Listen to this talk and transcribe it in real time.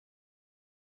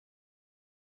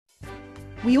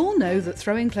We all know that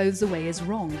throwing clothes away is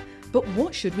wrong, but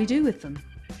what should we do with them?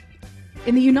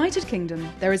 In the United Kingdom,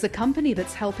 there is a company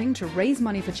that's helping to raise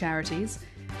money for charities,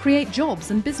 create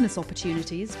jobs and business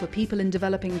opportunities for people in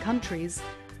developing countries,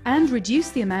 and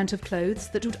reduce the amount of clothes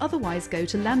that would otherwise go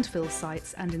to landfill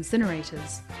sites and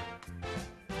incinerators.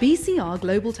 BCR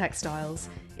Global Textiles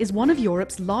is one of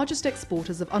Europe's largest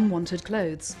exporters of unwanted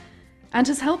clothes, and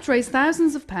has helped raise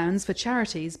thousands of pounds for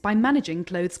charities by managing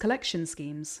clothes collection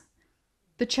schemes.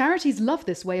 The charities love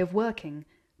this way of working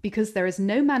because there is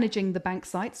no managing the bank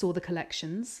sites or the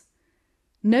collections,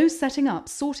 no setting up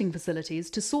sorting facilities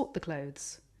to sort the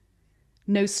clothes,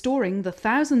 no storing the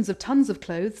thousands of tons of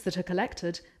clothes that are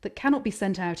collected that cannot be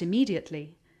sent out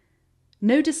immediately,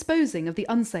 no disposing of the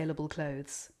unsaleable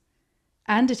clothes,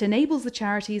 and it enables the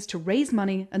charities to raise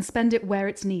money and spend it where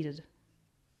it's needed.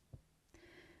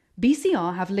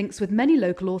 BCR have links with many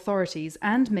local authorities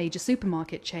and major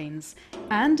supermarket chains,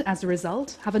 and as a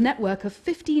result have a network of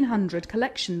 1,500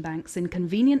 collection banks in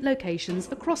convenient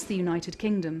locations across the United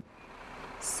Kingdom.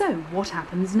 So what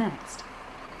happens next?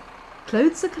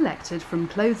 Clothes are collected from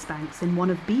clothes banks in one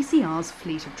of BCR's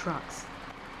fleet of trucks.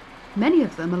 Many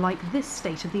of them are like this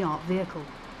state-of-the-art vehicle.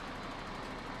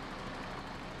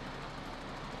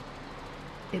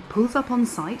 It pulls up on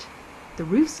site, the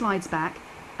roof slides back,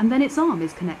 and then its arm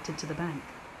is connected to the bank.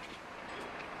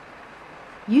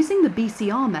 Using the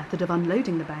BCR method of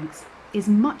unloading the banks is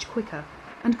much quicker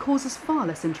and causes far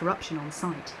less interruption on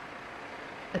site.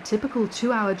 A typical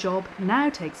 2-hour job now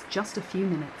takes just a few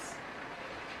minutes.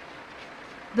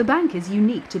 The bank is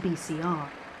unique to BCR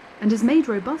and is made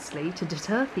robustly to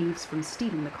deter thieves from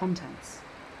stealing the contents.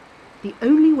 The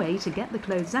only way to get the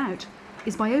clothes out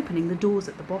is by opening the doors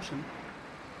at the bottom.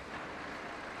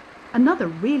 Another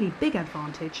really big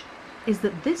advantage is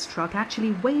that this truck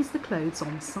actually weighs the clothes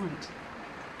on site.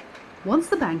 Once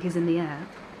the bank is in the air,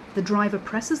 the driver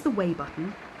presses the weigh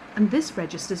button and this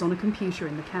registers on a computer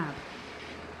in the cab.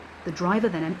 The driver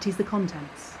then empties the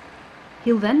contents.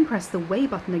 He'll then press the weigh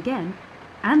button again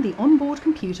and the onboard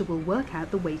computer will work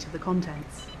out the weight of the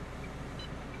contents.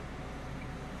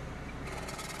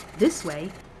 This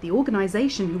way, the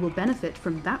organisation who will benefit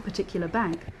from that particular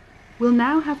bank will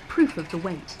now have proof of the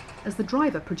weight as the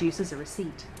driver produces a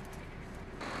receipt.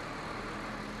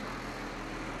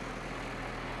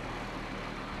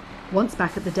 Once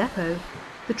back at the depot,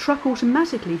 the truck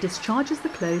automatically discharges the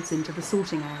clothes into the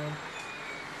sorting area.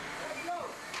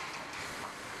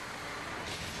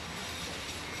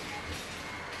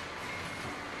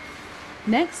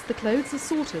 Next, the clothes are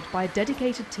sorted by a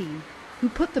dedicated team who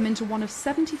put them into one of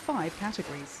 75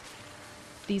 categories.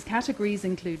 These categories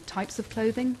include types of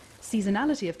clothing,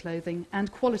 seasonality of clothing,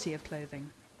 and quality of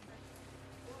clothing.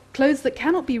 Clothes that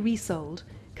cannot be resold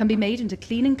can be made into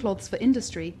cleaning cloths for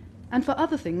industry and for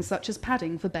other things such as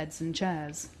padding for beds and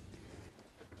chairs.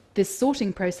 This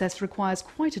sorting process requires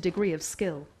quite a degree of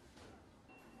skill.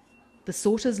 The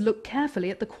sorters look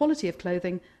carefully at the quality of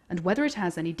clothing and whether it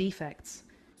has any defects.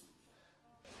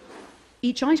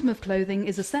 Each item of clothing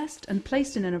is assessed and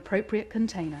placed in an appropriate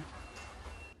container.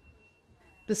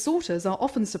 The sorters are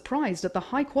often surprised at the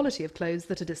high quality of clothes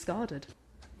that are discarded.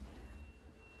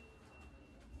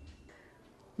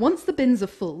 Once the bins are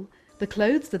full, the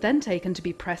clothes are then taken to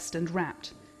be pressed and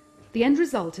wrapped. The end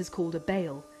result is called a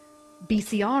bale.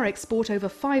 BCR export over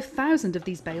 5,000 of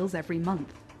these bales every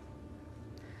month.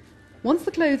 Once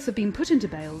the clothes have been put into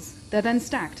bales, they're then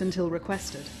stacked until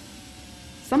requested.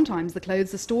 Sometimes the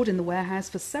clothes are stored in the warehouse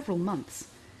for several months.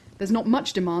 There's not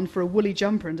much demand for a woolly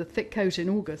jumper and a thick coat in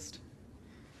August.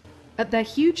 At their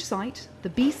huge site, the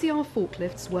BCR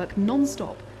forklifts work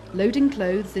non-stop, loading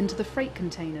clothes into the freight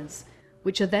containers,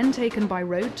 which are then taken by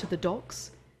road to the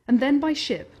docks, and then by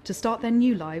ship to start their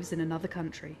new lives in another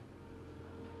country.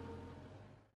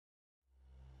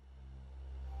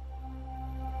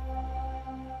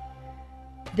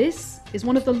 This is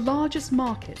one of the largest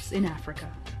markets in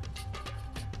Africa.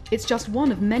 It's just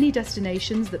one of many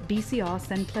destinations that BCR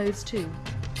send clothes to.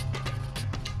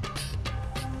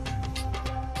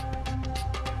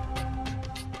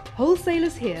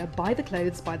 Wholesalers here buy the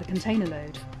clothes by the container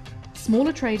load.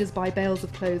 Smaller traders buy bales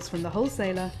of clothes from the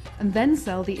wholesaler and then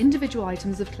sell the individual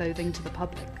items of clothing to the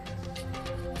public.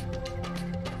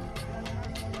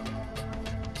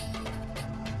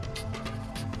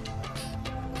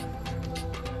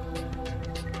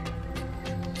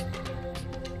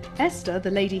 Esther, the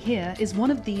lady here, is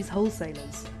one of these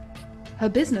wholesalers. Her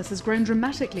business has grown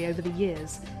dramatically over the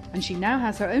years, and she now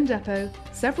has her own depot,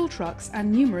 several trucks,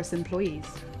 and numerous employees.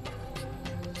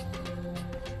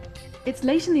 It's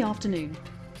late in the afternoon,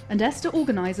 and Esther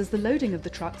organises the loading of the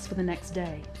trucks for the next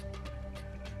day.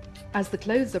 As the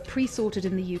clothes are pre-sorted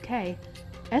in the UK,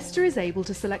 Esther is able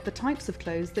to select the types of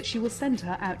clothes that she will send to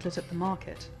her outlet at the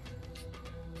market.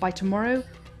 By tomorrow,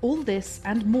 all this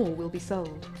and more will be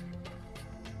sold.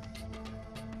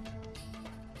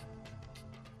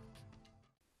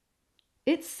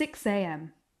 It's 6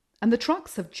 a.m. and the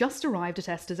trucks have just arrived at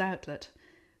Esther's outlet.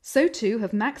 So too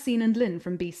have Maxine and Lynn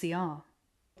from BCR.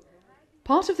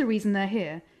 Part of the reason they're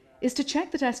here is to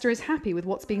check that Esther is happy with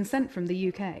what's being sent from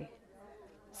the UK.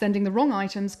 Sending the wrong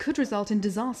items could result in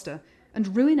disaster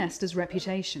and ruin Esther's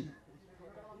reputation.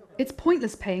 It's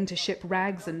pointless paying to ship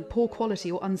rags and poor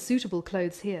quality or unsuitable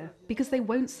clothes here because they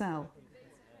won't sell.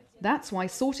 That's why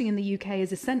sorting in the UK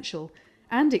is essential,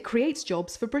 and it creates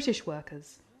jobs for British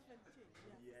workers.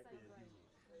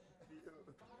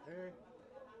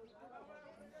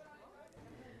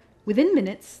 Within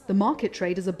minutes, the market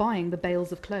traders are buying the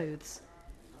bales of clothes.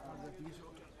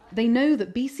 They know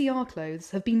that BCR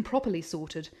clothes have been properly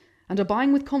sorted and are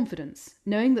buying with confidence,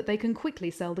 knowing that they can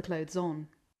quickly sell the clothes on.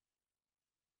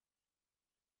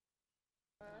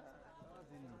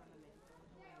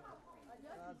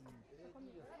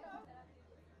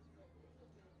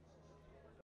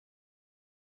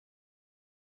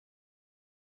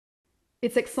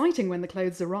 It's exciting when the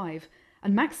clothes arrive,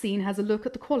 and Maxine has a look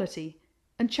at the quality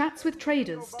and chats with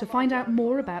traders to find out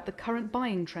more about the current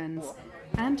buying trends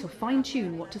and to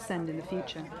fine-tune what to send in the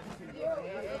future.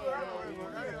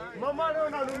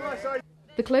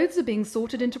 The clothes are being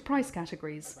sorted into price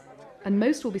categories, and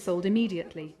most will be sold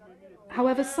immediately.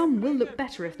 However, some will look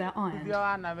better if they're ironed,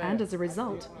 and as a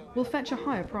result, will fetch a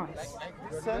higher price.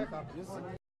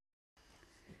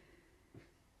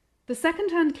 The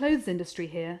second-hand clothes industry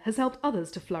here has helped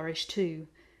others to flourish too.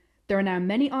 There are now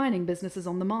many ironing businesses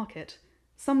on the market,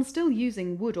 some still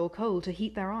using wood or coal to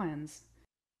heat their irons.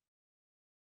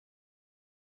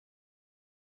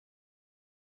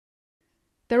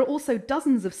 There are also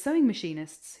dozens of sewing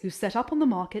machinists who set up on the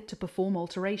market to perform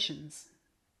alterations.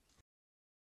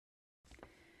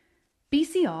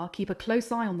 BCR keep a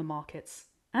close eye on the markets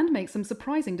and make some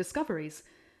surprising discoveries.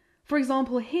 For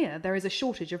example, here there is a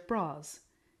shortage of bras.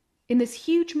 In this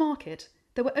huge market,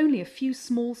 there were only a few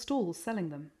small stalls selling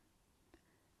them.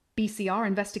 BCR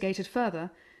investigated further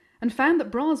and found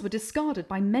that bras were discarded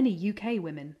by many UK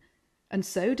women, and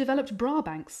so developed bra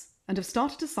banks and have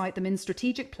started to site them in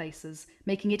strategic places,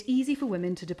 making it easy for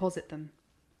women to deposit them.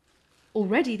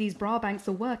 Already these bra banks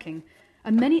are working,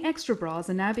 and many extra bras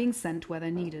are now being sent where they're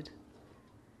needed.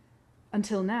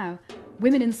 Until now,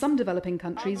 women in some developing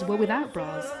countries were without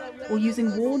bras or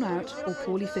using worn out or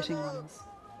poorly fitting ones.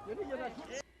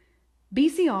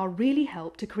 BCR really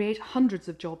helped to create hundreds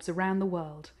of jobs around the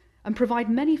world and provide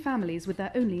many families with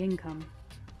their only income.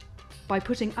 By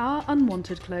putting our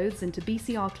unwanted clothes into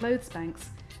BCR clothes banks,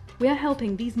 we are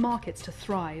helping these markets to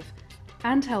thrive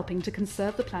and helping to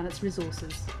conserve the planet's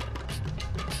resources.